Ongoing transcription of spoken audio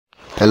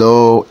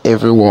Hello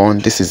everyone,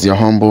 this is your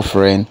humble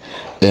friend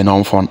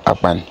Enonfon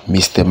Apan,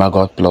 Mr.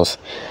 Maggot Plus.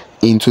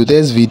 In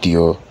today's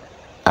video,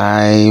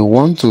 I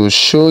want to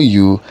show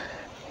you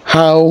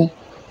how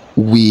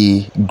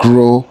we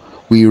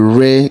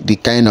rear the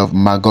kind of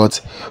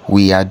maggots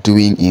we are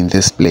doing in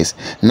this place.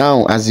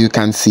 Now, as you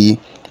can see,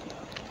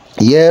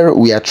 here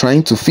we are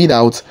trying to feed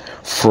out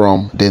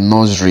from the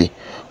nursery.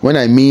 What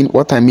I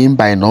mean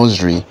by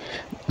nursery,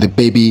 the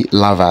baby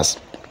larvas.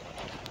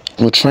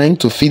 We're trying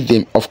to feed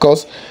them. Of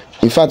course,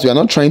 in fact, we are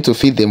not trying to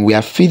feed them, we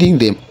are feeding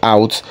them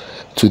out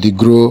to the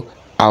grow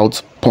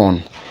out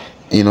pond,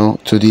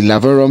 to the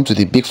larvarum, to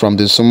the big, from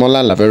the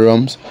smaller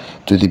larvarums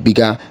to the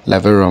bigger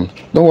larvarum.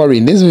 Don't worry,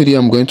 in this video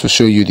I'm going to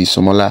show you the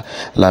smaller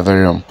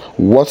larvarum,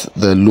 what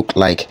they look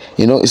like.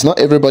 It's not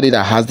everybody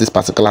that has this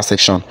particular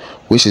section,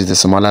 which is the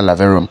smaller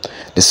larvarum,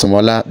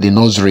 the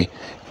nursery.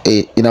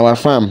 In our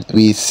farm,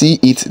 we see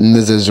it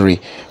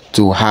necessary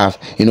to have,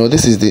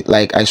 this is the,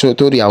 like I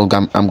told you,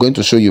 I'm going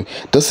to show you.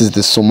 This is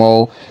the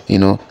small,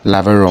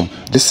 larvarum.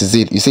 This is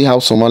it. You see how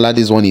smaller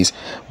this one is.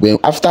 When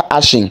after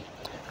ashing,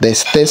 they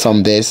stay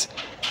some days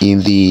in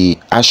the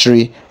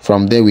ashery.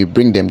 From there we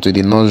bring them to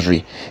the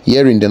nursery.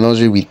 Here in the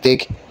nursery we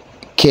take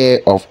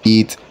care of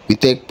it. We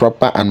take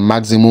proper and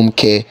maximum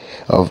care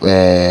of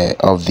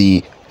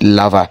the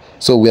larva.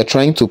 So we are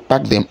trying to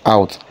pack them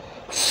out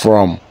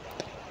from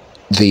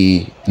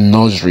the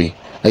nursery.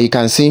 You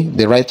can see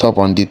the right up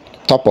on the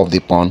top of the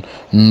pond,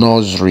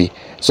 nursery.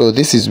 So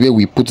this is where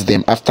we put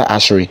them after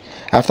ashery,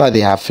 after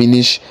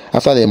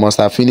they must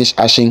have finished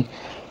ashing,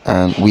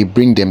 and we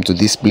bring them to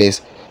this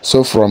place.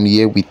 So from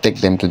here we take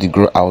them to the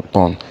grow out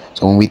pond.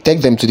 So when we take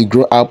them to the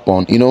grow out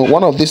pond,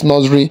 one of this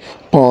nursery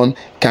pond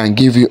can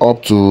give you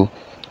up to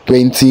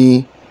 10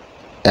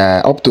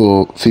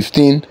 to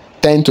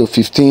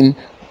 15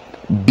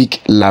 big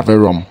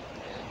larvarum.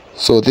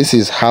 So this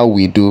is how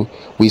we do.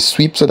 We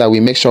sweep so that we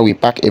make sure we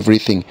pack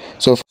everything.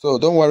 So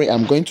don't worry,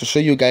 I'm going to show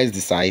you guys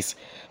the size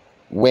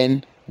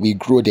when we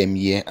grow them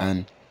here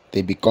and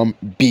they become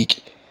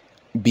big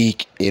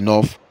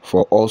enough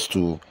for us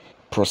to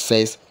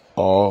process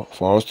or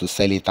for us to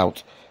sell it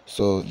out.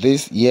 So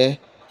this here,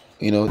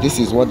 this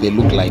is what they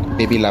look like,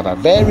 baby larva,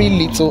 very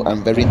little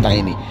and very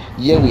tiny.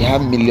 Here we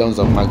have millions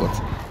of maggots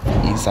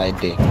inside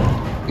there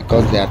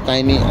because they are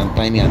tiny and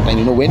tiny and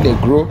tiny. When they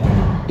grow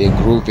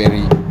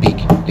very big.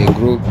 They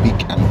grow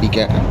big and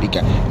bigger and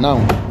bigger.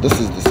 Now this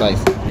is the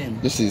size.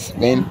 This is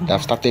when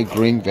they've started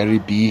growing very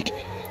big.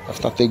 They've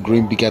started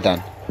growing bigger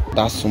than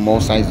that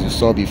small size you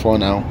saw before.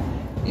 Now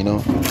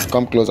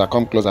come closer,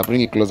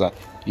 bring it closer.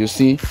 You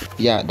see,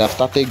 yeah, they've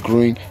started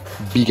growing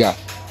bigger.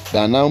 They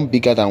are now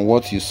bigger than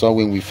what you saw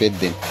when we fed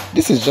them.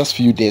 This is just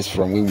few days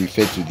from when we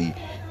fed to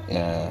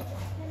the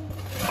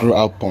grow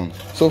out pond.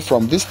 So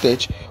from this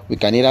stage we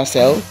can either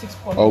sell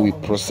or we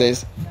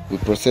process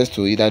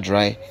to either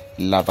dry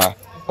larva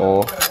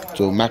or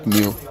to make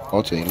meal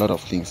or to a lot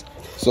of things.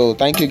 So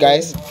thank you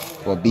guys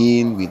for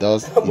being with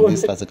us in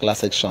this particular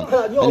section.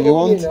 And if you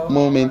want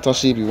more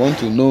mentorship, you want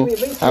to know,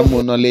 have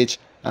more knowledge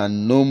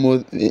and know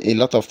more, a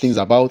lot of things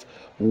about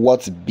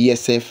what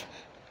BSF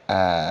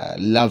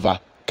larva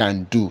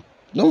can do,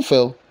 don't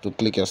fail to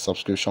click your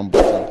subscription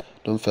button.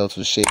 Don't fail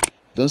to share.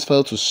 Don't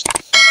fail to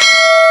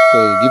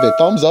give a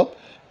thumbs up.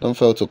 Don't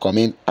fail to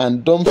comment,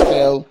 and don't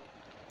fail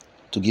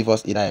to give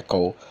us either a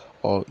call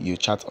or you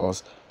chat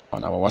us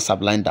on our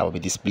WhatsApp line that will be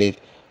displayed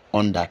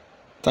on that.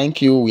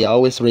 Thank you. We are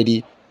always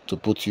ready to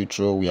put you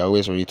through. We are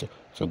always ready to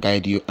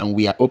guide you, and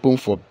we are open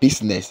for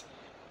business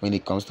when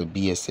it comes to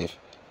BSF.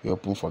 We're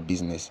open for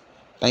business.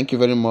 Thank you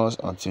very much.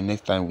 Until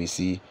next time we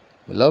see.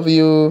 We love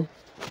you.